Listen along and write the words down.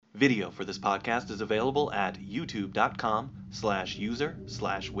Video for this podcast is available at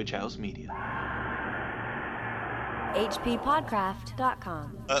youtube.com/user/witchhousemedia.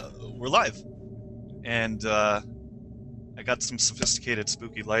 hppodcraft.com. We're live. And I got some sophisticated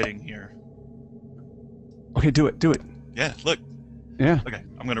spooky lighting here. Okay, do it. Yeah, look. Yeah. Okay,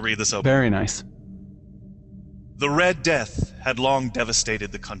 I'm going to read this open. Very nice. The Red Death had long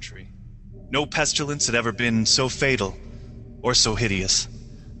devastated the country. No pestilence had ever been so fatal or so hideous.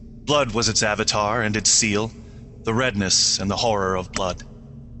 Blood was its avatar and its seal, the redness and the horror of blood.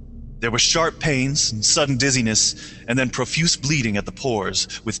 There were sharp pains and sudden dizziness, and then profuse bleeding at the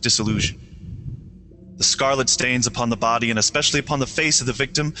pores with dissolution. The scarlet stains upon the body and especially upon the face of the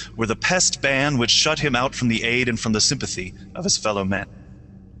victim were the pest ban which shut him out from the aid and from the sympathy of his fellow men.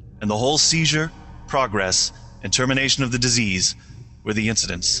 And the whole seizure, progress, and termination of the disease were the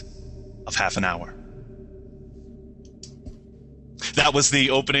incidents of half an hour. That was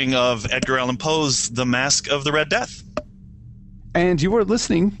the opening of Edgar Allan Poe's The Masque of the Red Death. And you were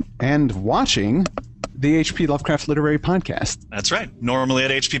listening and watching the H.P. Lovecraft Literary Podcast. That's right. Normally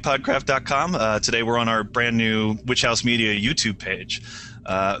at hppodcraft.com. Today we're on our brand new Witch House Media YouTube page.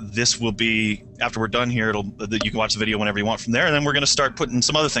 This will be, after we're done here, you can watch the video whenever you want from there, and then we're going to start putting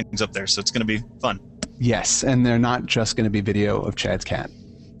some other things up there, so it's going to be fun. Yes, and they're not just going to be video of Chad's cat.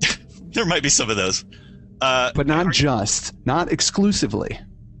 There might be some of those. But not exclusively.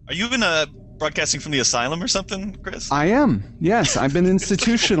 Are you even broadcasting from the asylum or something, Chris? I am. Yes, I've been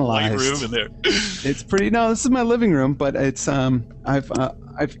institutionalized. White room in there. It's pretty. No, this is my living room, but it's I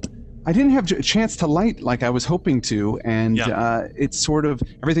didn't have a chance to light like I was hoping to, and it's sort of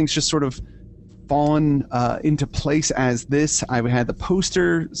everything's just sort of fallen into place as this. I had the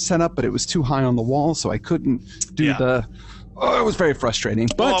poster set up, but it was too high on the wall, so I couldn't do the. Oh, it was very frustrating.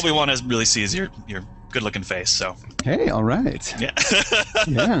 But well, all we want to really see is your good-looking face. So hey, all right. Yeah.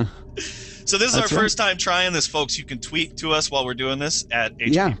 Yeah. So this is our first time trying this, folks. You can tweet to us while we're doing this at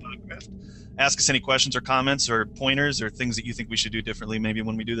HP Podcast. Ask us any questions or comments or pointers or things that you think we should do differently maybe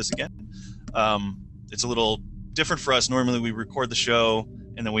when we do this again. It's a little different for us. Normally we record the show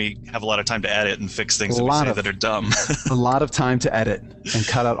and then we have a lot of time to edit and fix things that we say that are dumb. A lot of time to edit and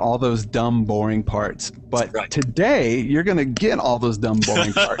cut out all those dumb, boring parts. But today you're going to get all those dumb,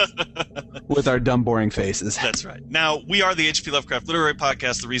 boring parts with our dumb, boring faces. That's right. Now, we are the H.P. Lovecraft Literary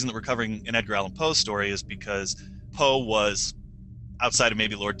Podcast. The reason that we're covering an Edgar Allan Poe story is because Poe was, outside of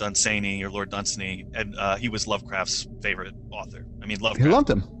maybe Lord Dunsany or Lord Dunsany, and he was Lovecraft's favorite author. I mean, Lovecraft. He loved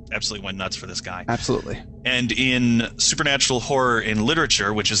him. Absolutely went nuts for this guy. Absolutely. And in Supernatural Horror in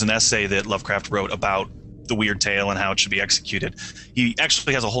Literature, which is an essay that Lovecraft wrote about the weird tale and how it should be executed, he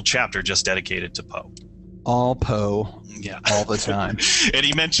actually has a whole chapter just dedicated to Poe. All Poe. Yeah. All the time. And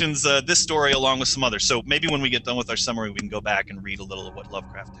he mentions this story along with some others. So maybe when we get done with our summary, we can go back and read a little of what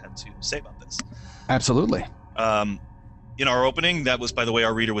Lovecraft had to say about this. Absolutely. In our opening, that was, by the way,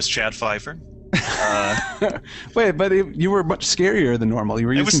 our reader was Chad Pfeiffer. Wait, but you were much scarier than normal. You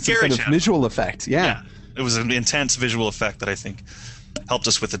were using some kind of visual effect. Yeah. It was an intense visual effect that I think helped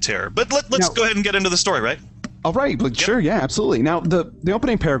us with the terror. But let's go ahead and get into the story, right? All right. Sure. Yeah, absolutely. Now, the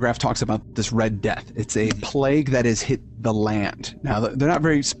opening paragraph talks about this Red Death. It's a plague that has hit the land. Now, they're not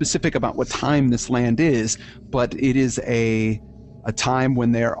very specific about what time this land is, but it is a time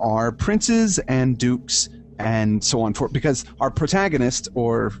when there are princes and dukes and so on forth. Because our protagonist,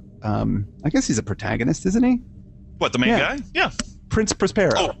 or I guess he's a protagonist, isn't he? What, the main guy? Yeah. Prince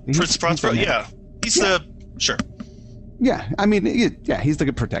Prospero. Oh, Prince Prospero. Yeah. He's sure. Yeah, I mean, he's the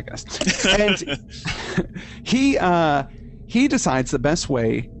good protagonist. And he decides the best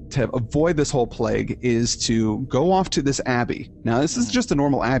way to avoid this whole plague is to go off to this abbey. Now, this is just a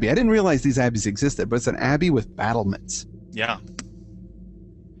normal abbey. I didn't realize these abbeys existed, but it's an abbey with battlements. Yeah.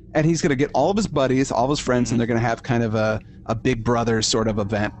 And he's going to get all of his buddies, all of his friends, and they're going to have kind of a Big Brother sort of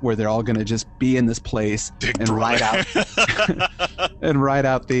event where they're all going to just be in this place ride out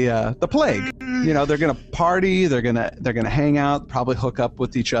the plague. You know, they're going to party, they're going to hang out, probably hook up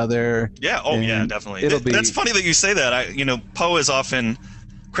with each other. Yeah, yeah, definitely. That's funny that you say that. Poe is often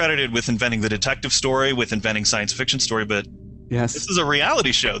credited with inventing the detective story, with inventing science fiction story, but yes, this is a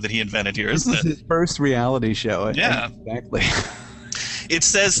reality show that he invented here, isn't it? This is his first reality show. Yeah. Exactly. It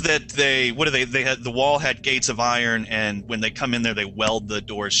says that they had the wall had gates of iron, and when they come in there, they weld the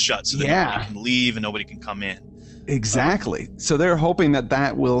doors shut so that nobody can leave and nobody can come in. Exactly. So they're hoping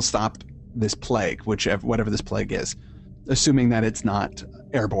that will stop this plague, whatever this plague is, assuming that it's not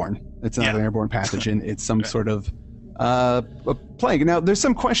airborne. It's not an airborne pathogen. It's some sort of a plague. Now, there's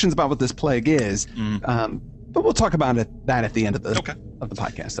some questions about what this plague is. But we'll talk about that at the end of the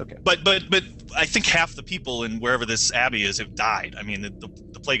podcast. Okay. But I think half the people in wherever this abbey is have died. I mean,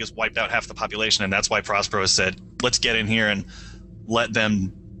 the plague has wiped out half the population, and that's why Prospero has said, let's get in here and let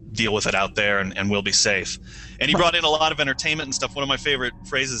them deal with it out there, and we'll be safe. And he brought in a lot of entertainment and stuff. One of my favorite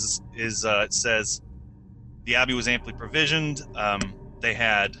phrases is it says, the abbey was amply provisioned. They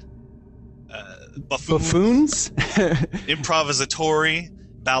had Buffoons? improvisatory,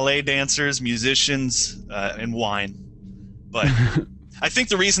 ballet dancers, musicians, and wine. But I think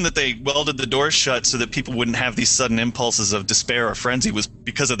the reason that they welded the doors shut so that people wouldn't have these sudden impulses of despair or frenzy was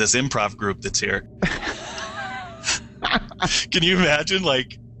because of this improv group that's here. Can you imagine,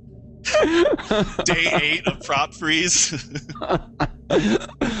 like, day 8 of prop freeze?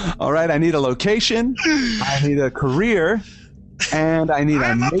 All right, I need a location, I need a career, and I need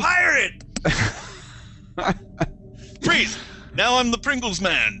I'm a pirate! Freeze! Now I'm the Pringles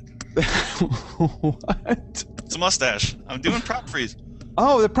man. What? It's a mustache. I'm doing prop freeze.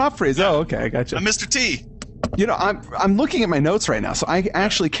 Oh, the prop freeze. Yeah. Oh, okay, I gotcha. I'm Mr. T. You know, I'm looking at my notes right now, so I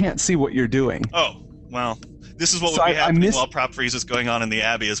actually can't see what you're doing. Oh, well, this is what So would be I happening missed- while prop freeze is going on in the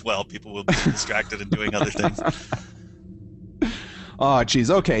Abbey as well. People will be distracted and doing other things. Oh, geez.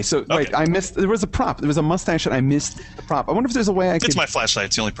 Okay, so wait, Okay. I missed. There was a prop. There was a mustache, and I missed the prop. I wonder if there's a way I could. It's my flashlight.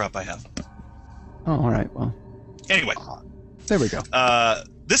 It's the only prop I have. Oh, all right. Well, Anyway, there we go.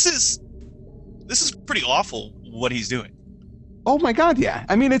 this is pretty awful what he's doing. Oh my God, yeah.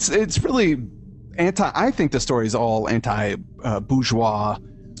 I mean, it's really anti. I think the story is all anti bourgeois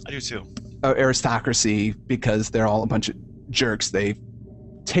I do too. aristocracy because they're all a bunch of jerks. They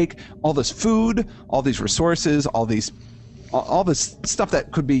take all this food, all these resources, all this stuff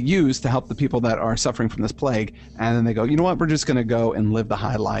that could be used to help the people that are suffering from this plague, and then they go, you know what? We're just going to go and live the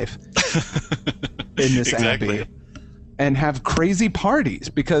high life in this Exactly. abbey and have crazy parties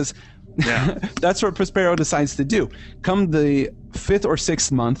because Yeah. that's what Prospero decides to do. Come the 5th or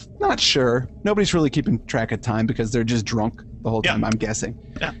 6th month, not sure. Nobody's really keeping track of time because they're just drunk the whole time, Yeah. I'm guessing.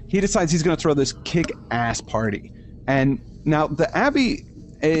 Yeah. He decides he's going to throw this kick-ass party. And now the abbey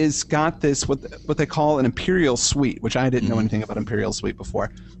is got this what they call an imperial suite, which I didn't know anything about imperial suite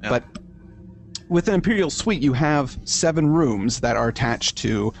before. Yeah. But with an imperial suite, you have 7 rooms that are attached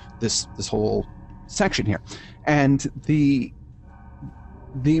to this whole section here, and the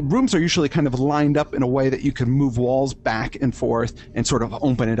rooms are usually kind of lined up in a way that you can move walls back and forth and sort of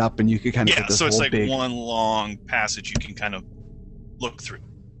open it up, and you could kind of Yeah, get this so it's whole like big one long passage you can kind of look through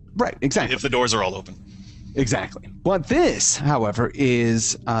right, exactly. if the doors are all open. Exactly. But this, however,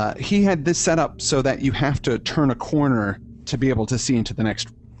 is he had this set up so that you have to turn a corner to be able to see into the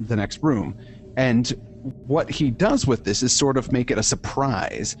next room. And what he does with this is sort of make it a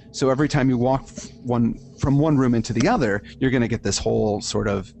surprise. So every time you walk from one room into the other, you're going to get this whole sort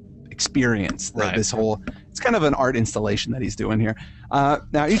of experience. Right. This whole, it's kind of an art installation that he's doing here.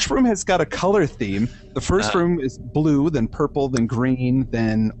 Now each room has got a color theme. The first room is blue, then purple, then green,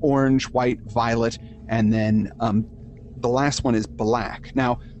 then orange, white, violet, and then the last one is black.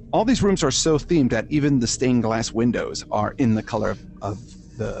 Now all these rooms are so themed that even the stained glass windows are in the color of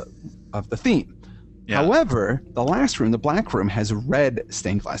the theme. Yeah. However, the last room, the black room, has red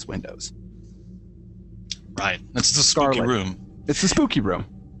stained glass windows. Right. That's the spooky Scarlet. room. It's the spooky room.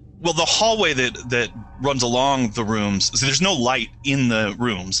 Well, the hallway that runs along the rooms, so there's no light in the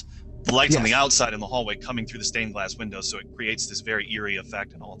rooms. The light's on Yes. the outside in the hallway coming through the stained glass windows, so it creates this very eerie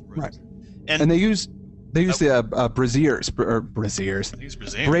effect in all the rooms. Right. And, And they use the braziers. I use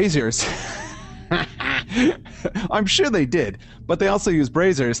Brazil. Braziers. I'm sure they did, but they also use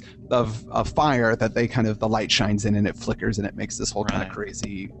braziers of fire that they kind of, the light shines in and it flickers and it makes this whole kind of Right.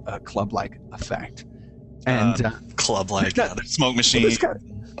 crazy club-like effect. And Club-like, that- yeah, the smoke well, machine.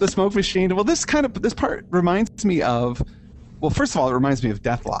 the smoke machine. Well, this part reminds me of. Well, first of all, it reminds me of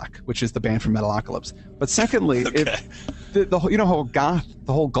Deathlock, which is the band from Metalocalypse. But secondly, Okay. the whole, you know how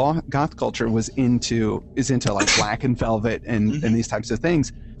the whole goth culture is into like Black and Velvet and these types of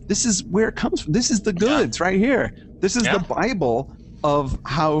things. This is where it comes from. This is the goods right here. This is Yeah. the Bible of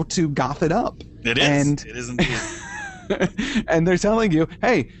how to goth it up. It is. And It is indeed. and they're telling you,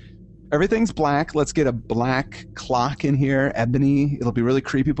 hey, everything's black. Let's get a black clock in here, ebony. It'll be really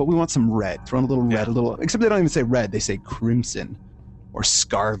creepy, but we want some red. Throw in a little red, Yeah. a little. Except they don't even say red; they say crimson or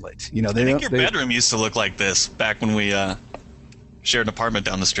scarlet. You know, I they think don't. your bedroom used to look like this back when we shared an apartment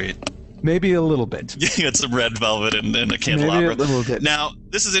down the street. Maybe a little bit. You had some red velvet and a Maybe candelabra. a little bit. Now,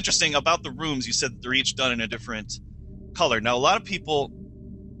 this is interesting about the rooms. You said they're each done in a different color. Now, a lot of people,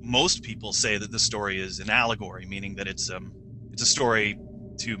 most people say that the story is an allegory, meaning that it's a story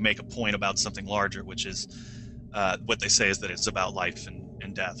to make a point about something larger, which is what they say is that it's about life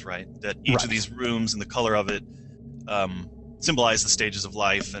and death, right? That each Right. of these rooms and the color of it symbolize the stages of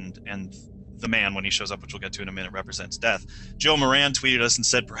life and the man, when he shows up, which we'll get to in a minute, represents death. Joe Moran tweeted us and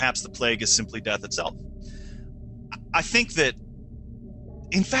said, perhaps the plague is simply death itself. I think that,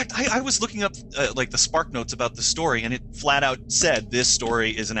 in fact, I was looking up like the Spark Notes about the story, and it flat out said this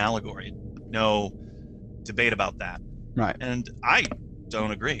story is an allegory. No debate about that. Right. And I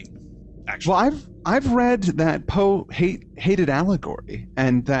don't agree, actually. Well, I've read that Poe hated allegory,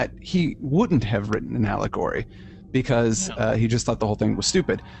 and that he wouldn't have written an allegory because he just thought the whole thing was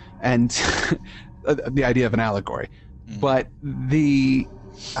stupid, and the idea of an allegory. But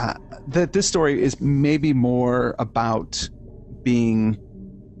that this story is maybe more about being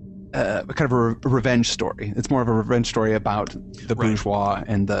kind of a revenge story. It's more of a revenge story about the bourgeois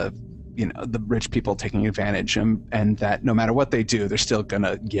and the rich people taking advantage, and that no matter what they do, they're still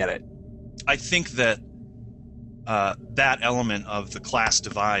gonna get it. I think that that element of the class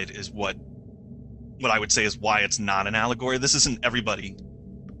divide is what I would say is why it's not an allegory. This isn't everybody,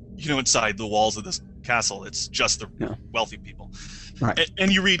 inside the walls of this castle. It's just the wealthy people. Right.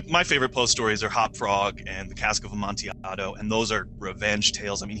 And you read, my favorite Poe stories are Hop Frog and The Cask of Amontillado, and those are revenge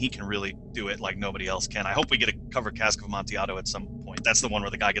tales. I mean, he can really do it like nobody else can. I hope we get to cover Cask of Amontillado at some point. That's the one where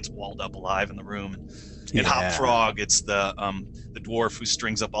the guy gets walled up alive in the room. In Hop Frog, it's the dwarf who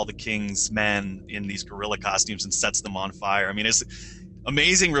strings up all the king's men in these gorilla costumes and sets them on fire. I mean, it's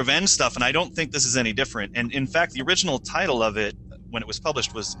amazing revenge stuff, and I don't think this is any different. And in fact, the original title of it, when it was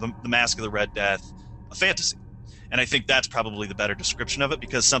published, was The Masque of the Red Death, a fantasy. And I think that's probably the better description of it,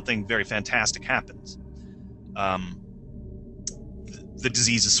 because something very fantastic happens. The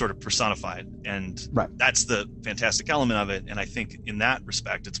disease is sort of personified, and that's the fantastic element of it. And I think in that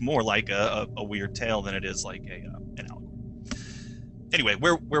respect, it's more like a weird tale than it is like an allegory. Anyway,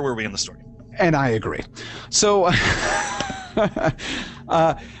 where were we in the story? And I agree. So, I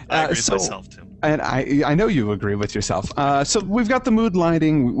agree with myself too. And I know you agree with yourself. So we've got the mood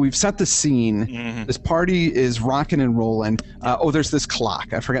lighting. We've set the scene. Mm-hmm. This party is rocking and rolling. There's this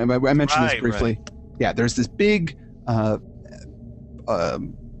clock. I forgot. I mentioned this briefly. Right. Yeah, there's this big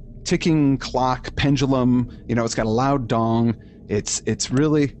ticking clock pendulum. It's got a loud dong. It's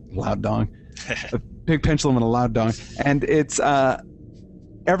really loud dong. A big pendulum and a loud dong. And it's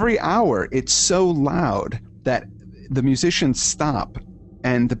every hour. It's so loud that the musicians stop.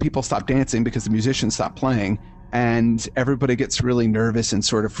 And the people stop dancing because the musicians stop playing, and everybody gets really nervous and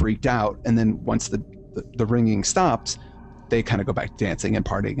sort of freaked out. And then once the ringing stops, they kind of go back to dancing and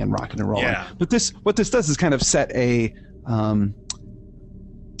partying and rocking and rolling. Yeah. But what this does is kind of set it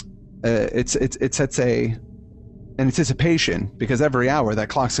sets an anticipation, because every hour that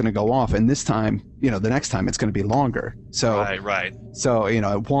clock's going to go off, and this time, the next time it's going to be longer. So right. So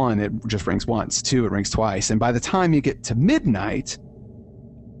at 1 it just rings once, 2 it rings twice, and by the time you get to midnight,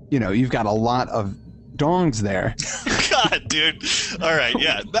 you've got a lot of dongs there. God, dude. All right,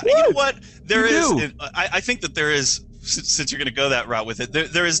 yeah. But you know what? There is. I think that there is, since you're going to go that route with it,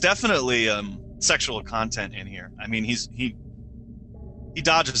 there is definitely sexual content in here. I mean, he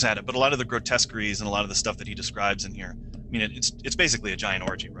dodges at it, but a lot of the grotesqueries and a lot of the stuff that he describes in here, I mean, it's basically a giant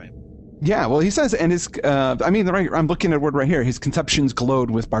orgy, right? Yeah, well, he says, and his, I'm looking at a word right here. His conceptions glowed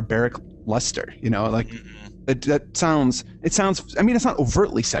with barbaric luster. Mm-hmm. It sounds. I mean, it's not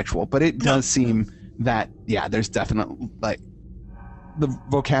overtly sexual, but it does seem that there's definitely like the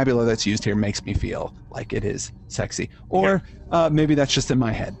vocabulary that's used here makes me feel like it is sexy, or maybe that's just in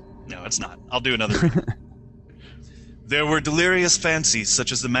my head. No, it's not. I'll do another. There were delirious fancies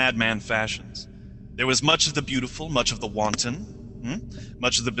such as the madman fashions. There was much of the beautiful, much of the wanton,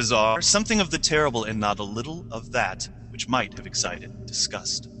 much of the bizarre, something of the terrible, and not a little of that which might have excited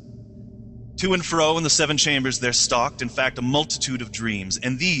disgust. To and fro in the 7 chambers there stalked, in fact, a multitude of dreams,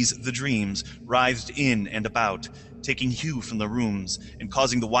 and these, the dreams, writhed in and about, taking hue from the rooms, and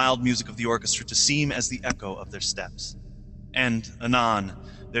causing the wild music of the orchestra to seem as the echo of their steps. And, anon,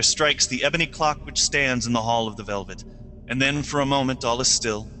 there strikes the ebony clock which stands in the hall of the velvet, and then for a moment all is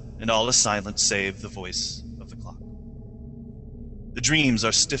still, and all is silent save the voice of the clock. The dreams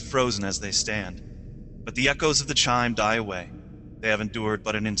are stiff frozen as they stand, but the echoes of the chime die away. They have endured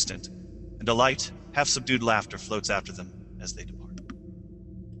but an instant, and a light, half-subdued laughter floats after them as they depart.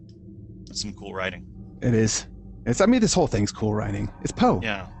 That's some cool writing. It is. This whole thing's cool writing. It's Poe.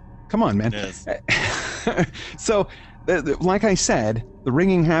 Yeah. Come on, man. It is. So, like I said, the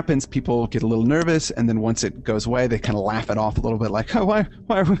ringing happens, people get a little nervous, and then once it goes away, they kind of laugh it off a little bit, like, oh, why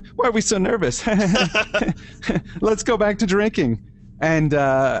are we so nervous? Let's go back to drinking. And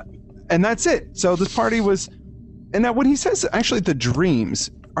that's it. So this party was... And now when he says, actually, the dreams,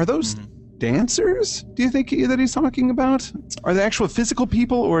 are those... dancers, do you think that he's talking about? Are they actual physical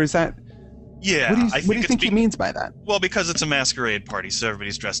people, or is that... Yeah, what do you think he means by that? Well, because it's a masquerade party, so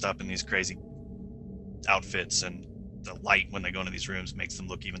everybody's dressed up in these crazy outfits, and the light when they go into these rooms makes them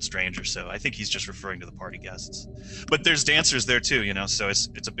look even stranger. So I think he's just referring to the party guests. But there's dancers there too, so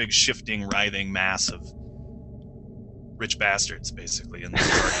it's a big shifting, writhing mass of rich bastards, basically, in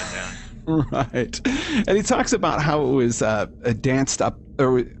this party down. Right. And he talks about how it was danced up,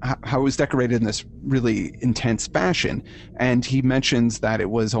 or how it was decorated in this really intense fashion. And he mentions that it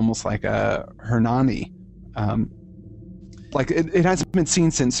was almost like a Hernani. Like it hasn't been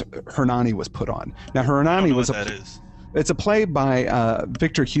seen since Hernani was put on. Now, Hernani was it's a play by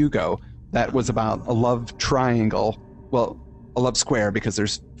Victor Hugo that was about a love triangle. Well, a love square, because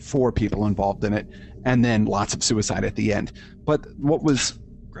there's 4 people involved in it, and then lots of suicide at the end. But what was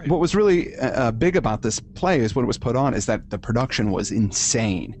really big about this play is when it was put on is that the production was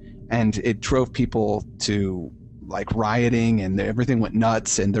insane, and it drove people to like rioting, and everything went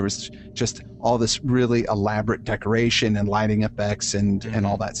nuts, and there was just all this really elaborate decoration and lighting effects and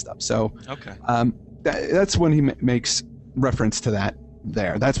all that stuff. So okay. That's when he makes reference to that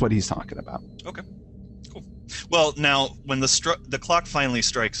there. That's what he's talking about. Okay, cool. Well, now when the clock finally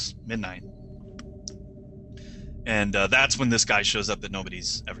strikes midnight, and that's when this guy shows up that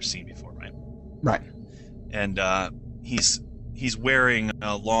nobody's ever seen before, right? Right. And he's wearing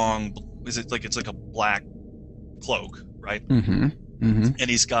a long, it's like a black cloak, right? Mm-hmm. Mm-hmm. And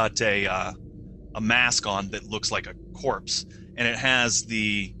he's got a mask on that looks like a corpse, and it has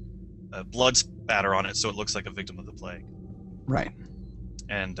the blood spatter on it, so it looks like a victim of the plague. Right.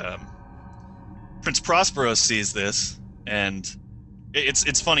 And Prince Prospero sees this, and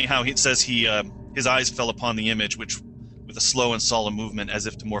it's funny how he says his eyes fell upon the image, which, with a slow and solemn movement, as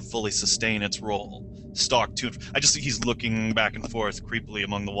if to more fully sustain its role, stalked to. I just think he's looking back and forth creepily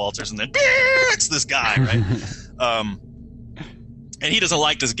among the waltzers, and then it's this guy, right? And he doesn't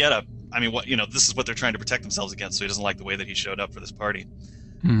like this getup. I mean, this is what they're trying to protect themselves against, so he doesn't like the way that he showed up for this party.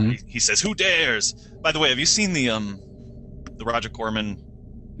 Mm-hmm. He says, "Who dares?" By the way, have you seen the Roger Corman?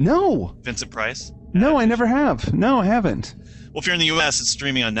 No. Vincent Price? No, I never have. No, I haven't. Well, if you're in the U.S., it's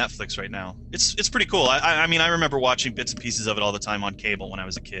streaming on Netflix right now. It's pretty cool. I mean, I remember watching bits and pieces of it all the time on cable when I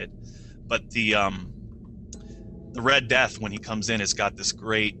was a kid. But the Red Death, when he comes in, has got this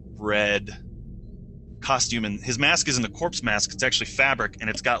great red costume, and his mask isn't a corpse mask. It's actually fabric, and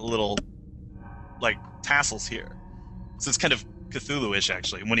it's got little like tassels here. So it's kind of Cthulhu-ish,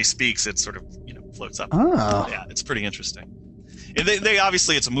 actually. And when he speaks, it sort of floats up. Oh. Yeah, it's pretty interesting. And they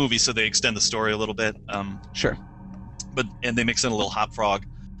obviously, it's a movie, so they extend the story a little bit. Sure. And they mix in a little hot frog.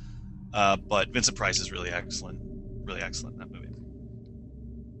 But Vincent Price is really excellent in that movie.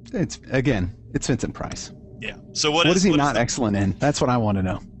 It's Vincent Price. Yeah. So what is he not excellent in? That's what I want to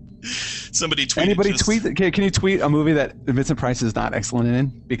know. Somebody tweeted. Anybody tweet? Can you tweet a movie that Vincent Price is not excellent in?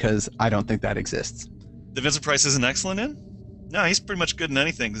 Because I don't think that exists. The Vincent Price isn't excellent in? No, he's pretty much good in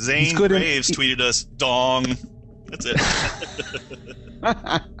anything. Zane Graves tweeted us, "Dong." That's it.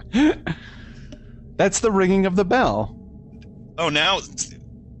 That's the ringing of the bell. Oh, now,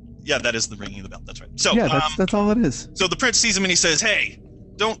 yeah, that is the ringing of the bell. That's right. So yeah, that's all it is. So the prince sees him and he says, "Hey,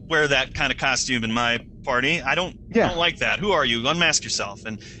 don't wear that kind of costume in my party. I don't like that. Who are you? Unmask yourself."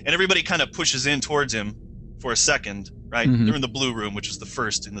 And everybody kind of pushes in towards him for a second, right? Mm-hmm. They're in the blue room, which is the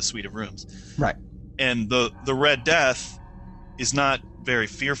first in the suite of rooms. Right. And the Red Death is not very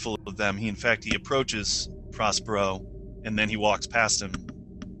fearful of them. He approaches Prospero, and then he walks past him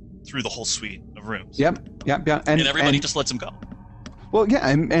through the whole suite of rooms. Yep. And everybody just lets him go. Well, yeah,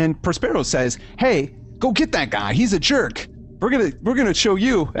 and Prospero says, "Hey, go get that guy. He's a jerk. We're gonna show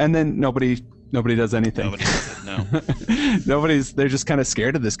you." And then nobody does anything. Nobody does it, no. They're just kind of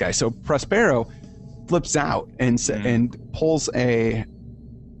scared of this guy. So Prospero flips out and pulls a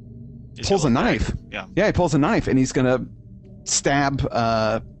knife. Yeah, he pulls a knife, and he's gonna stab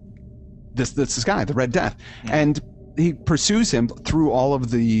this guy, the Red Death, and he pursues him through all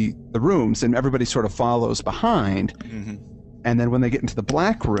of the rooms, and everybody sort of follows behind. Mm-hmm. And then when they get into the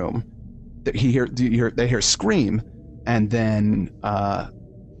black room, they hear scream, and then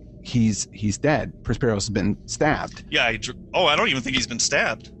he's dead. Prospero's been stabbed. Yeah. I don't even think he's been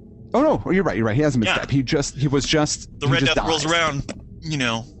stabbed. Oh no, you're right. He hasn't been stabbed. He was just the Red Death rolls around,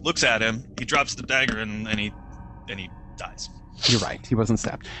 looks at him. He drops the dagger, and he dies. You're right. He wasn't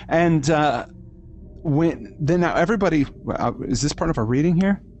stabbed. And now everybody, is this part of our reading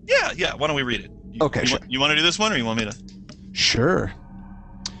here? Yeah. Why don't we read it? Okay. You want to do this one, or you want me to? Sure.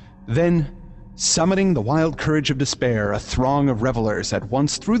 Then, summoning the wild courage of despair, a throng of revelers at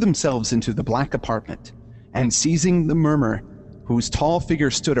once threw themselves into the black apartment, and seizing the murmur, whose tall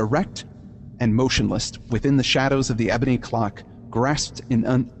figure stood erect and motionless within the shadows of the ebony clock, grasped in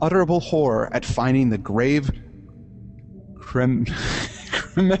unutterable horror at finding the grave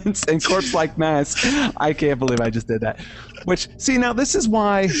Experiments and corpse-like masks. I can't believe I just did that. Which, see, now this is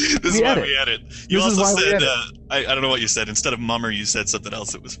why This is why we edit. You This is also why we said, edit. I don't know what you said. Instead of mummer, you said something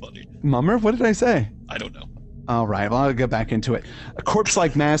else that was funny. Mummer? What did I say? I don't know. All right, well, I'll get back into it. A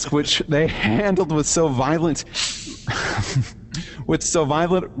corpse-like mask, which they handled with so violent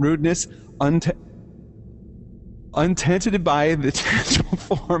rudeness, untainted by the tangible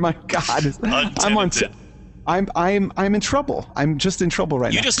form. My God, I'm in trouble. I'm just in trouble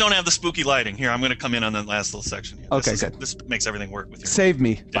right now. You just don't have the spooky lighting. Here, I'm going to come in on that last little section here. Okay, good. This makes everything work with you. Save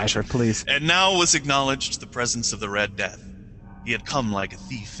me, Viper, please. And now was acknowledged the presence of the Red Death. He had come like a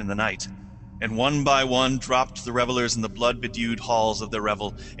thief in the night, and one by one dropped the revelers in the blood-bedewed halls of their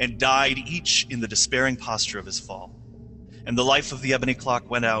revel, and died each in the despairing posture of his fall. And the life of the ebony clock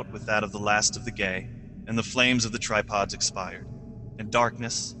went out with that of the last of the gay, and the flames of the tripods expired, and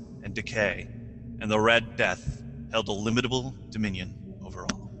darkness and decay, and the Red Death held illimitable dominion over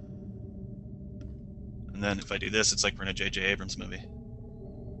all. And then if I do this, it's like we're in a J.J. Abrams movie.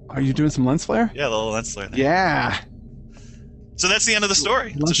 Are you doing some lens flare? Yeah, the little lens flare thing. Yeah. So that's the end of the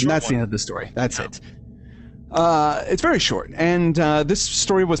story. It's a short That's one. the end of the story. That's it. It's very short. And this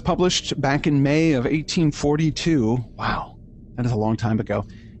story was published back in May of 1842. Wow. That is a long time ago.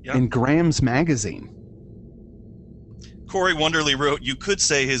 Yeah. In Graham's Magazine. Corey Wonderly wrote, "You could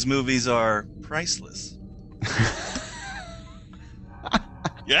say his movies are priceless."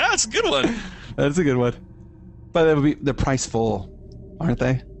 Yeah, it's a good one. That's a good one. But they're priceful, aren't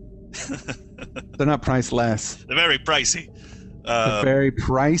they? They're not priceless. They're very pricey. They're very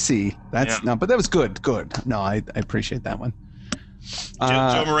pricey. That's yeah. no, but that was good. Good. No, I appreciate that one.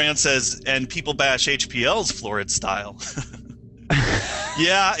 Joe Moran says, and people bash HPL's florid style.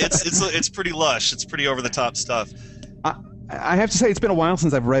 Yeah, it's pretty lush. It's pretty over the top stuff. I have to say, it's been a while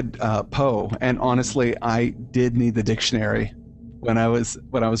since I've read Poe, and honestly, I did need the dictionary when I was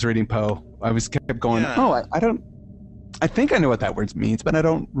reading Poe. I kept going, Yeah. I think I know what that word means, but I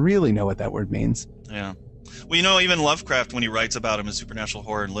don't really know what that word means. Yeah. Well, even Lovecraft, when he writes about him in supernatural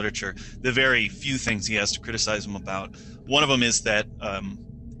horror and literature, the very few things he has to criticize him about, one of them is that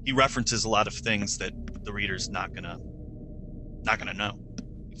he references a lot of things that the reader's not gonna know.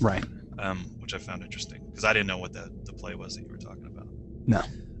 Right. Which I found interesting because I didn't know what the play was that you were talking about. No.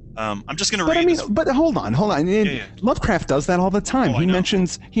 I'm just gonna But read. but hold on. Yeah. Lovecraft does that all the time. Oh, he I know.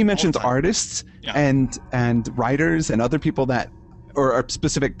 mentions time. artists Yeah. and writers and other people that, or a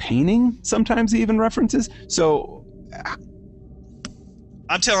specific painting. Sometimes he even references. So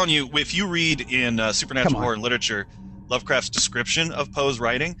I'm telling you, if you read in supernatural Come on. horror and literature, Lovecraft's description of Poe's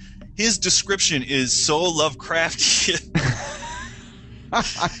writing, his description is so Lovecraftian.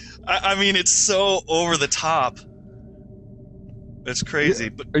 I mean, it's so over the top. It's crazy.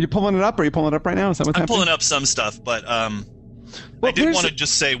 But are you pulling it up? Are you pulling it up right now? Is that what's I'm happening? pulling up some stuff, but I did want to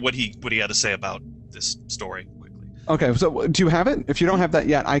just say what he had to say about this story quickly. Okay, so do you have it? If you don't have that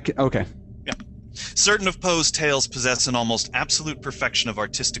yet, I can. Okay. Yeah. Certain of Poe's tales possess an almost absolute perfection of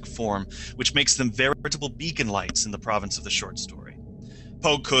artistic form, which makes them veritable beacon lights in the province of the short story.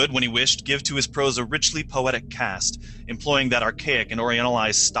 Poe could, when he wished, give to his prose a richly poetic cast, employing that archaic and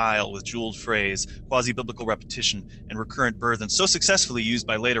orientalized style with jeweled phrase, quasi-biblical repetition, and recurrent burthen so successfully used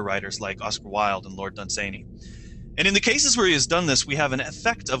by later writers like Oscar Wilde and Lord Dunsany. And in the cases where he has done this, we have an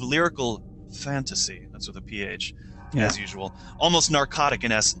effect of lyrical fantasy, that's with a PH, as usual, almost narcotic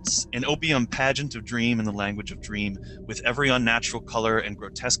in essence, an opium pageant of dream in the language of dream, with every unnatural color and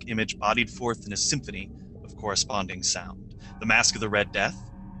grotesque image bodied forth in a symphony of corresponding sound. The Masque of the Red Death,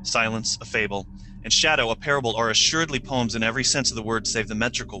 Silence, a fable, and Shadow, a parable, are assuredly poems in every sense of the word save the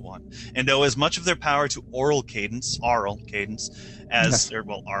metrical one, and owe as much of their power to oral cadence, as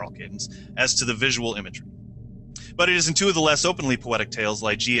to the visual imagery. But it is in two of the less openly poetic tales,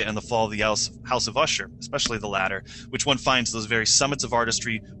 Ligeia and The Fall of the House of Usher, especially the latter, which one finds those very summits of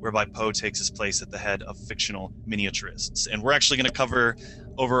artistry whereby Poe takes his place at the head of fictional miniaturists. And we're actually going to cover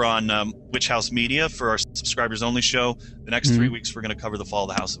over on Witch House Media for our subscribers only show. The next 3 weeks, we're going to cover The Fall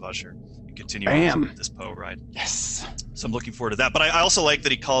of the House of Usher and continue on with this Poe ride. Yes. So I'm looking forward to that. But I also like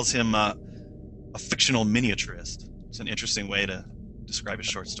that he calls him a fictional miniaturist. It's an interesting way to describe a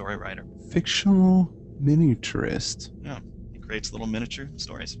short story writer. Fictional miniaturist. Yeah, he creates little miniature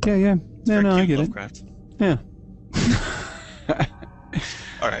stories. Yeah. Very I cute, get Lovecraft. it. Yeah.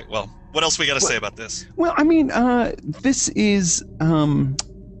 All right, well, what else we got to say about this? Well, I mean, this is, we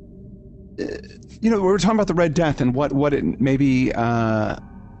were talking about the Red Death and what it maybe,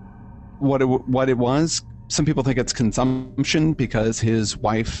 what it was. Some people think it's consumption because his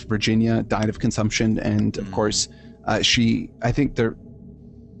wife Virginia died of consumption, and of course, I think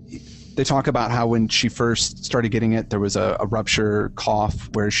They talk about how when she first started getting it, there was a rupture cough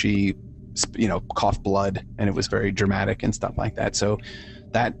where she, coughed blood, and it was very dramatic and stuff like that. So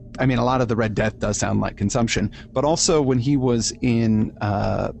that, I mean, a lot of the Red Death does sound like consumption. But also when he was in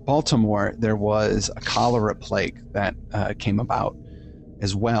Baltimore, there was a cholera plague that came about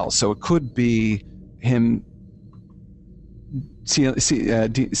as well. So it could be him seeing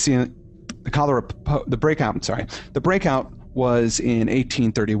the breakout was in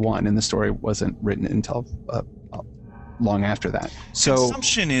 1831, and the story wasn't written until long after that. So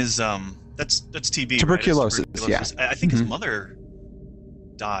consumption is that's TB. Tuberculosis, right? yeah. I think his mother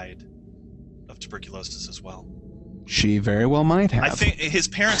died of tuberculosis as well. She very well might have. I think his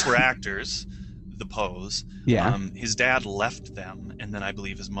parents were actors, the Poes. Yeah. His dad left them, and then I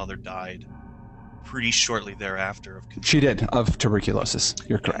believe his mother died pretty shortly thereafter of consumption. She did, of tuberculosis.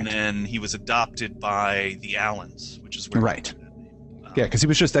 You're correct. And then he was adopted by the Allens, which is where right. Yeah, because he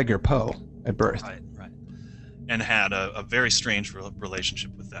was just Edgar Poe at birth. Right. And had a very strange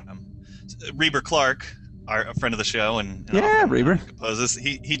relationship with them. Reber Clark, a friend of the show, and Reber composes.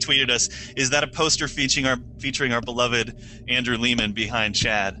 He tweeted us, "Is that a poster featuring our beloved Andrew Lehman behind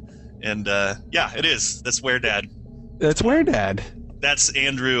Chad?" And yeah, it is. That's Where Dad. That's Where Dad. That's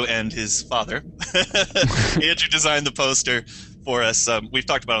Andrew and his father. Andrew designed the poster for us. We've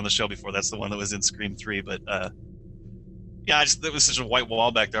talked about it on the show before. That's the one that was in Scream 3. But yeah, there was such a white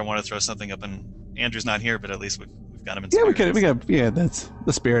wall back there. I wanted to throw something up, and Andrew's not here, but at least we've got him in spirit. We got. Yeah, that's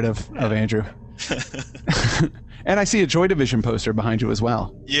the spirit of Andrew. And I see a Joy Division poster behind you as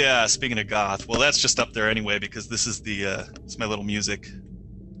well. Yeah, speaking of goth, well, that's just up there anyway because this is it's my little music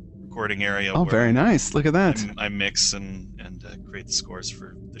recording area. Oh, very nice. Look at that. I mix and create the scores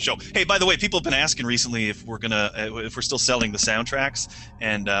for the show. Hey, by the way, people have been asking recently if we're still selling the soundtracks,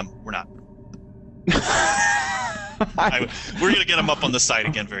 and we're not. We're going to get them up on the site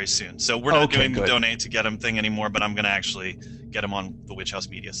again very soon. So we're not doing the donate to get them thing anymore, but I'm going to actually get them on the Witch House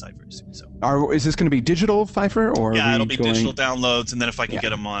Media site very soon. So is this going to be digital, Pfeiffer? Or yeah, it'll be digital downloads, and then if I can get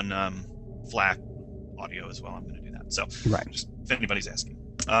them on FLAC audio as well, I'm going to do that. So just if anybody's asking.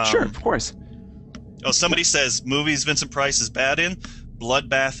 Sure, of course. Oh, somebody says movies Vincent Price is bad in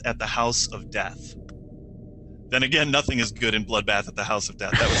Bloodbath at the House of Death. Then again, nothing is good in Bloodbath at the House of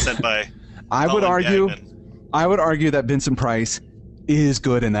Death. That was sent by I would argue that Vincent Price is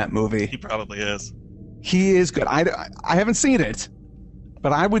good in that movie. He probably is. He is good. I haven't seen it,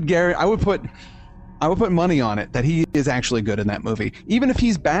 but I would put money on it that he is actually good in that movie. Even if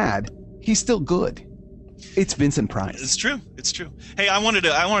he's bad, he's still good. It's Vincent Price. It's true. Hey, I wanted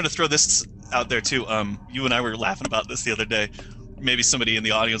to throw this out there too. You and I were laughing about this the other day. Maybe somebody in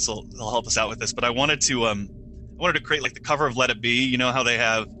the audience will help us out with this. But I wanted to create like the cover of Let It Be. You know how they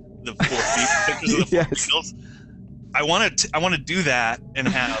have the 4 pictures of the 4 Beatles? I want to do that and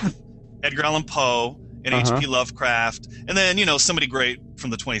have Edgar Allan Poe and H.P. Lovecraft, and then somebody great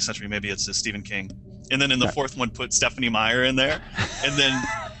from the 20th century. Maybe it's Stephen King, and then in the 4th one put Stephanie Meyer in there, and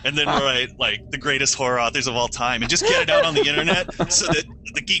then write like the greatest horror authors of all time, and just get it out on the internet so that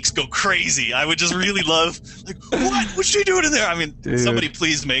the geeks go crazy. I would just really love like what's she doing in there? I mean, dude, somebody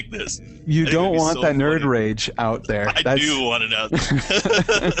please make this. You don't want so that nerd rage out there. I do want it out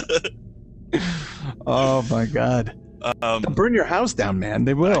there. Oh my God. Burn your house down, man.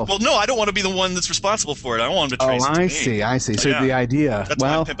 They will. Well, no, I don't want to be the one that's responsible for it. I don't want them to trace it to me. I see. So yeah, the idea. That's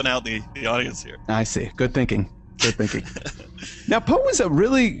why I'm pimping out the audience here. I see. Good thinking. Now, Poe is a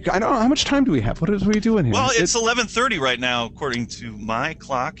really. I don't know how much time do we have. What are we doing here? Well, it's 11:30 right now, according to my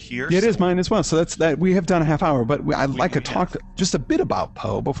clock here. Yeah, it is mine as well. So that's that. We have done a half hour, but I'd like to talk just a bit about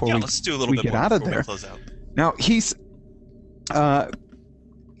Poe before let's do a little bit get more out of there. Close out. Now he's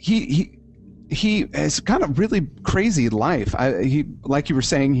he has kind of really crazy life. He, like you were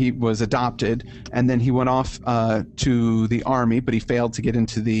saying, he was adopted, and then he went off to the army, but he failed to get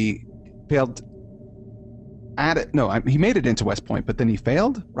into he made it into West Point, but then he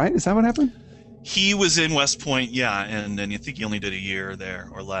failed, right? Is that what happened? He was in West Point, yeah, and then you think he only did a year there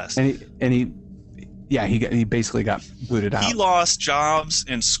or less. And he basically got booted out. He lost jobs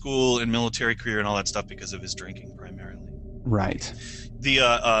and school and military career and all that stuff because of his drinking primarily. Right.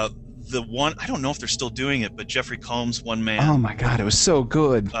 The one, I don't know if they're still doing it, but Jeffrey Combs' one man. Oh my God, it was so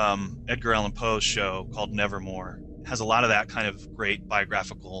good. Edgar Allan Poe's show called Nevermore has a lot of that kind of great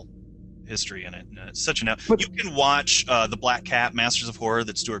biographical history in it. And it's such you can watch The Black Cat, Masters of Horror,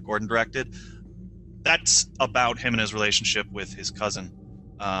 that Stuart Gordon directed. That's about him and his relationship with his cousin.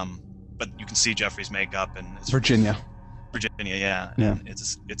 But you can see Jeffrey's makeup and it's Virginia, yeah. And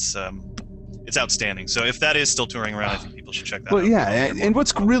it's outstanding. So if that is still touring around, I think people should check that out. Well, yeah, and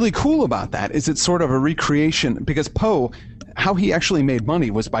what's really cool about that is it's sort of a recreation, because Poe, how he actually made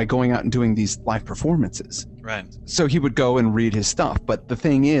money was by going out and doing these live performances. Right. So he would go and read his stuff. But the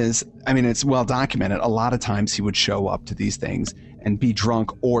thing is, I mean, it's well documented. A lot of times he would show up to these things and be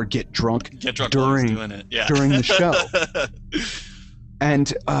drunk or get drunk while he's doing it. Yeah. during the show.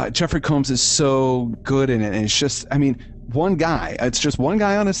 And Jeffrey Combs is so good in it. And it's just, I mean, it's just one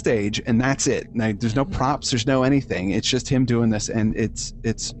guy on a stage and that's it. Like, there's no props, there's no anything. It's just him doing this, and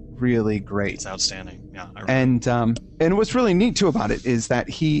it's really great. It's outstanding. Yeah. And what's really neat too about it is that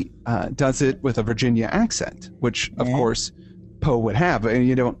he does it with a Virginia accent, which of course Poe would have.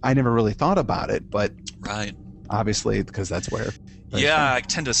 And I never really thought about it, but right, obviously, because that's where. Yeah, I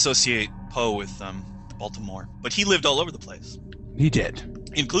tend to associate Poe with Baltimore, but he lived all over the place. He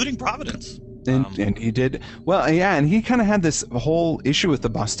did, including Providence. And he did well. Yeah, and he kind of had this whole issue with the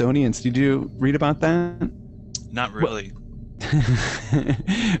Bostonians. Did you read about that? Not really.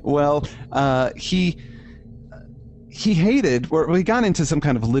 Well, he hated, or he got into some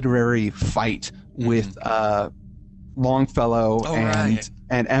kind of literary fight with Longfellow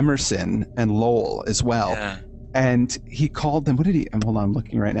and Emerson and Lowell as well. Yeah. And he called them, what did he, hold on, I'm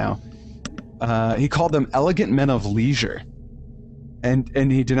looking right now. He called them elegant men of leisure.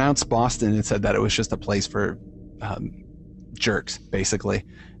 And he denounced Boston and said that it was just a place for jerks, basically.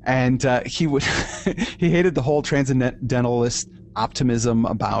 And he hated the whole transcendentalist optimism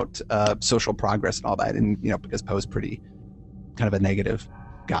about social progress and all that, and because Poe's pretty kind of a negative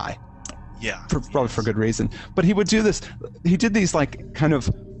guy. Yeah, probably for good reason. But he would do this. He did these like kind of,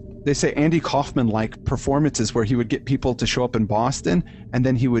 they say Andy Kaufman like performances where he would get people to show up in Boston, and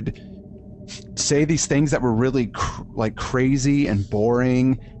then he would say these things that were really like crazy and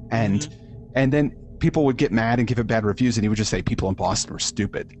boring, and then people would get mad and give it bad reviews, and he would just say people in Boston were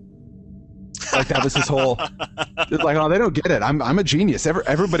stupid. Like that was his whole, like, oh, they don't get it. I'm a genius.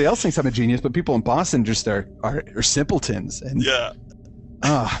 Everybody else thinks I'm a genius, but people in Boston just are simpletons. And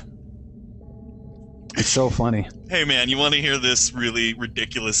it's so funny. Hey man, you want to hear this really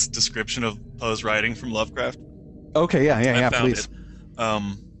ridiculous description of Poe's writing from Lovecraft? Okay, yeah, please.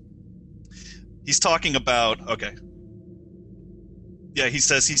 He's talking about, he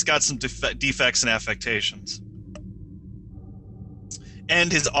says he's got some defects and affectations.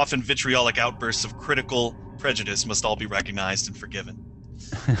 And his often vitriolic outbursts of critical prejudice must all be recognized and forgiven,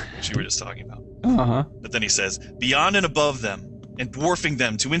 which you were just talking about. But then he says, beyond and above them, and dwarfing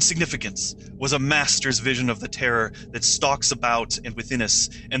them to insignificance, was a master's vision of the terror that stalks about and within us,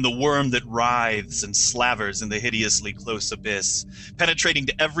 and the worm that writhes and slavers in the hideously close abyss, penetrating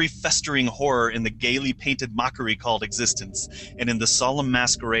to every festering horror in the gaily painted mockery called existence, and in the solemn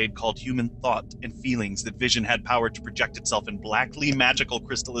masquerade called human thought and feelings that vision had power to project itself in blackly magical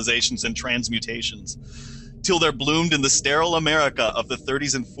crystallizations and transmutations. Till there bloomed in the sterile America of the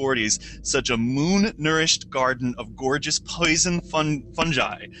 30s and 40s such a moon-nourished garden of gorgeous poison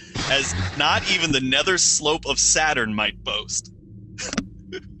fungi as not even the nether slope of Saturn might boast.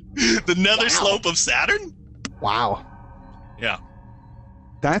 The nether slope of Saturn? Wow. Yeah.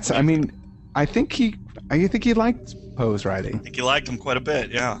 That's, I mean, I think he liked Poe's writing. I think he liked him quite a bit,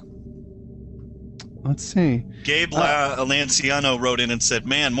 yeah. Let's see. Gabe Lanciano wrote in and said,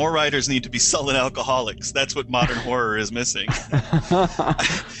 man, more writers need to be sullen alcoholics. That's what modern horror is missing.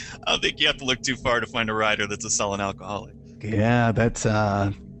 I don't think you have to look too far to find a writer that's a sullen alcoholic. Yeah, that's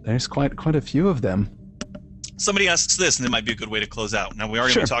there's quite a few of them. Somebody asks this, and it might be a good way to close out. Now, we are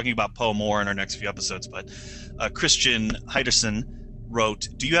going to be talking about Poe more in our next few episodes, but Christian Heiderson wrote,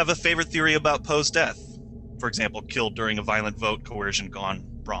 do you have a favorite theory about Poe's death? For example, killed during a violent vote, coercion gone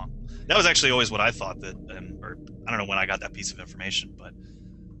wrong. That was actually always what I thought, or I don't know when I got that piece of information, but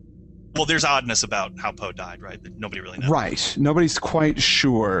well, there's oddness about how Poe died, right? That nobody really knows. Right. Nobody's quite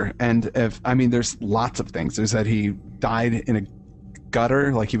sure. And there's lots of things. There's that he died in a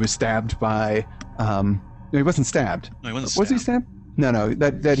gutter, like he was stabbed by, no, he wasn't stabbed. No, he wasn't stabbed. Was he stabbed? No,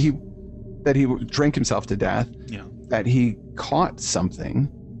 that he drank himself to death. Yeah. That he caught something.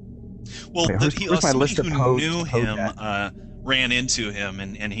 Well, where's my list of Poe knew him, ran into him,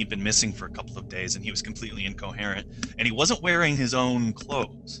 and he'd been missing for a couple of days, and he was completely incoherent, and he wasn't wearing his own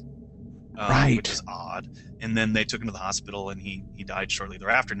clothes, which is odd. And then they took him to the hospital, and he died shortly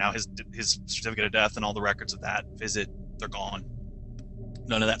thereafter. Now his certificate of death and all the records of that visit, they're gone.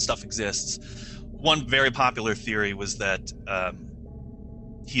 None of that stuff exists. One very popular theory was that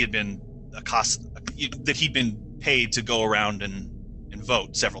he had been that he'd been paid to go around and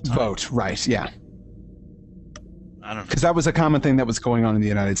vote several times. Vote, right? Yeah. I don't know. Because that was a common thing that was going on in the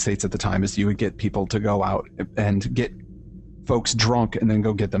United States at the time, is you would get people to go out and get folks drunk and then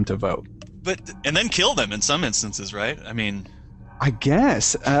go get them to vote. And then kill them in some instances, right? I mean, I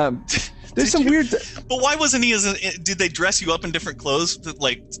guess. There's some weird. But why wasn't he did they dress you up in different clothes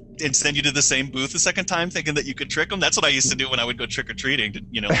and send you to the same booth the second time thinking that you could trick them? That's what I used to do when I would go trick-or-treating, to,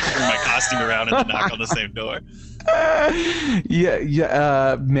 turn my costume around and then knock on the same door.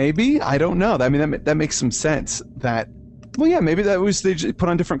 Maybe. I don't know. I mean, that makes some sense. Maybe that was they just put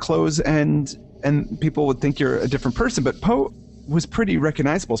on different clothes and people would think you're a different person. But Poe was pretty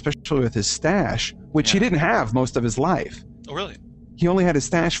recognizable, especially with his stash, which he didn't have most of his life. Oh, really? He only had his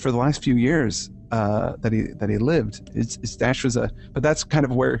stash for the last few years that he lived. His stash was but that's kind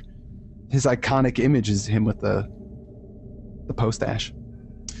of where his iconic image is, him with the Poe stash.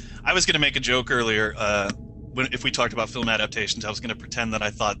 I was going to make a joke earlier. If we talked about film adaptations, I was going to pretend that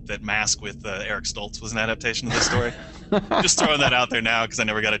I thought that Masque with Eric Stoltz was an adaptation of this story. Just throwing that out there now because I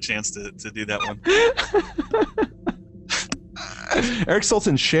never got a chance to do that one. Eric Stoltz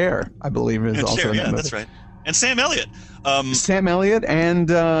and Cher, I believe, is also in that movie. That's right. And Sam Elliott. Sam Elliott and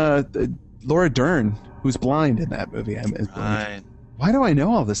Laura Dern, who's blind in that movie. Right. Why do I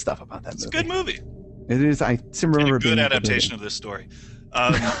know all this stuff about that movie? It's a good movie. It is. I seem to remember being a good adaptation of this story.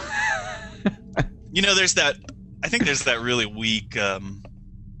 There's that. I think there's that really weak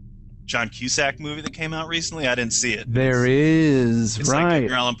John Cusack movie that came out recently. I didn't see it. It's right. Like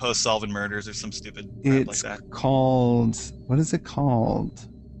Edgar Allan Poe solving murders or some stupid crap like that. It's called. What is it called?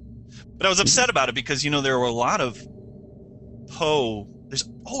 But I was upset about it because there were a lot of Poe. There's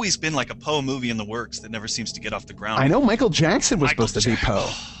always been like a Poe movie in the works that never seems to get off the ground. I know Michael Jackson was supposed to be Poe.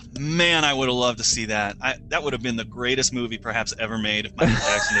 Man, I would have loved to see that. That would have been the greatest movie perhaps ever made if Michael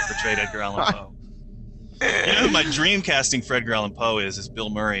Jackson had portrayed Edgar Allan Poe. Who my dream casting for Edgar Allan Poe is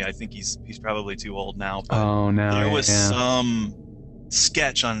Bill Murray. I think he's probably too old now. But there was some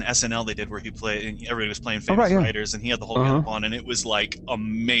sketch on SNL they did where everybody was playing famous writers, and he had the whole getup on, and it was like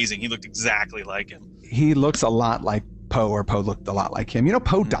amazing. He looked exactly like him. He looks a lot like Poe, or Poe looked a lot like him.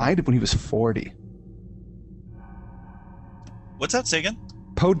 Poe died when he was 40. What's that? Say again?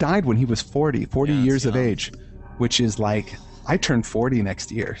 Poe died when he was 40 years of age, which is like, I turned 40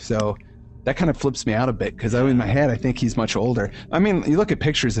 next year. So that kind of flips me out a bit because in my head, I think he's much older. I mean, you look at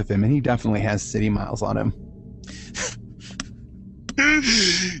pictures of him and he definitely has city miles on him.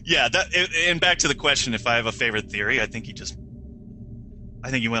 Yeah. And back to the question, if I have a favorite theory, I think he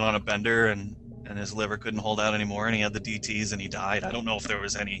went on a bender and his liver couldn't hold out anymore and he had the DTs and he died. I don't know if there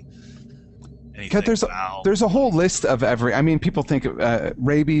was anything. There's a whole list of people think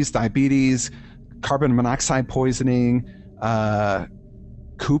rabies, diabetes, carbon monoxide poisoning,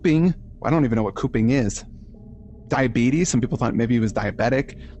 cooping. I don't even know what cooping is. Diabetes. Some people thought maybe he was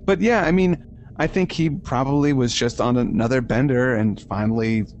diabetic. But I think he probably was just on another bender and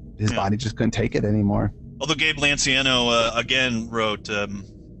finally his body just couldn't take it anymore. Although Gabe Lanciano again wrote to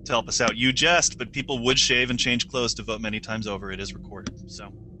help us out, you jest, but people would shave and change clothes to vote many times over. It is recorded.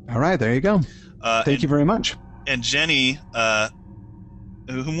 So. All right, there you go. Thank you very much. And Jenny,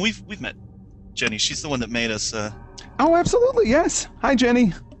 whom we've met, Jenny, she's the one that made us. Oh, absolutely, yes. Hi,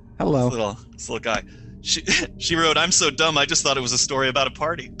 Jenny. Hello. This little guy. She wrote, "I'm so dumb. I just thought it was a story about a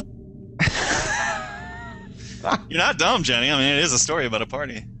party." You're not dumb, Jenny. I mean, it is a story about a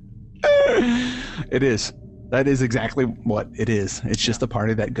party. It is. That is exactly what it is. It's just a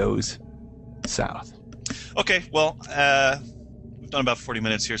party that goes south. Okay, well, we've done about 40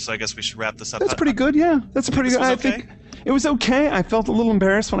 minutes here, so I guess we should wrap this up. That's pretty good, yeah. That's pretty good. I think it was okay. I felt a little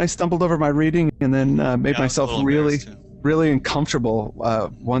embarrassed when I stumbled over my reading and then made myself really uncomfortable.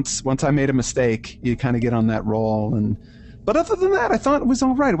 Once I made a mistake, you kind of get on that roll. But other than that, I thought it was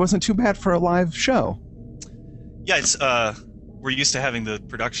all right. It wasn't too bad for a live show. Yeah, it's we're used to having the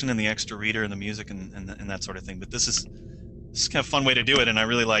production and the extra reader and the music and that sort of thing. But this is kind of a fun way to do it, and I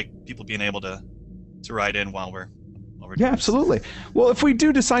really like people being able to write in while we're doing absolutely. This. Well, if we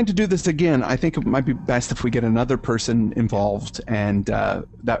do decide to do this again, I think it might be best if we get another person involved and a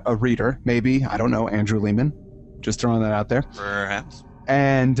reader, maybe. I don't know, Andrew Lehman. Just throwing that out there. Perhaps.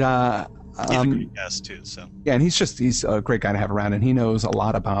 And he's a great guest too. So yeah, and he's a great guy to have around, and he knows a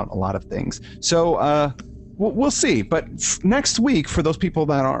lot about a lot of things. So we'll see. But next week, for those people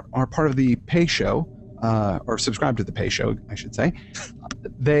that are part of the pay show, or subscribe to the pay show, I should say,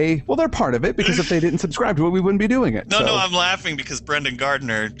 they're part of it, because if they didn't subscribe to it, we wouldn't be doing it. No, I'm laughing because Brendan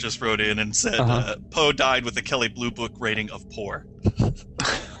Gardner just wrote in and said Poe died with a Kelly Blue Book rating of poor.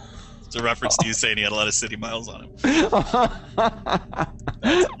 It's a reference to you saying he had a lot of city miles on him.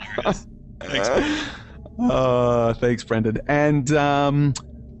 That's hilarious. Thanks, Brendan. Thanks, Brendan. And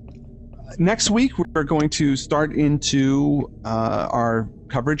next week, we're going to start into our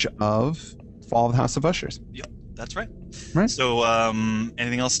coverage of Fall of the House of Ushers. Yep, that's right. Right. So,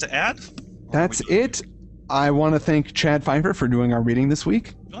 anything else to add? That's it. I want to thank Chad Pfeiffer for doing our reading this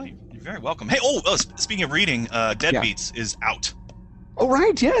week. Oh, you're You're very welcome. Hey, speaking of reading, Deadbeats is out. Oh,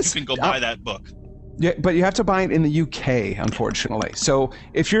 right, yes. You can go buy that book. Yeah, but you have to buy it in the UK, unfortunately. So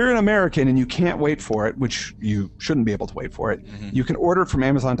if you're an American and you can't wait for it, which you shouldn't be able to wait for it, you can order it from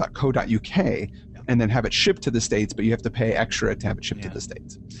Amazon.co.uk and then have it shipped to the States, but you have to pay extra to have it shipped to the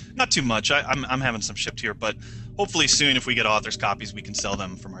States. Not too much. I'm having some shipped here, but hopefully soon, if we get author's copies, we can sell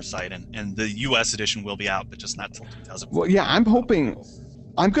them from our site, and the US edition will be out, but just not till 2014. Well, yeah, I'm hoping.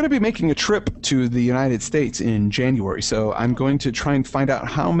 I'm going to be making a trip to the United States in January, so I'm going to try and find out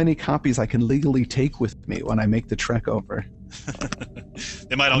how many copies I can legally take with me when I make the trek over.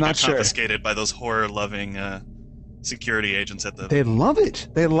 They might all get confiscated by those horror-loving security agents at the... They love it.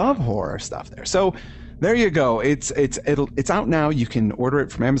 They love horror stuff there. So there you go. It's out now. You can order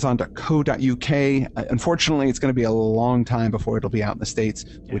it from Amazon.co.uk. Unfortunately, it's going to be a long time before it'll be out in the States,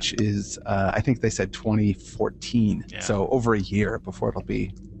 which is, I think they said 2014. Yeah. So over a year before it'll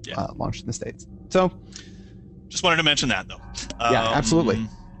be launched in the States. So just wanted to mention that, though. Yeah, absolutely.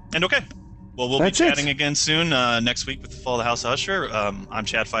 And okay. Well, we'll be chatting again soon next week with the Fall of the House Usher. I'm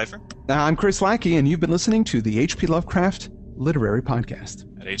Chad Pfeiffer. I'm Chris Lackey, and you've been listening to the H.P. Lovecraft Literary Podcast.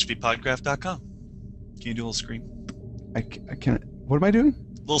 At hppodcraft.com. Can you do a little scream? I can't. What am I doing?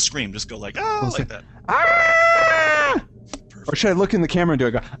 A little scream. Just go like, like that. Ah! Or should I look in the camera and do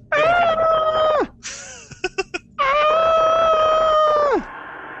it? Go, ah!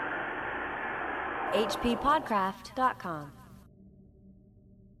 hppodcraft.com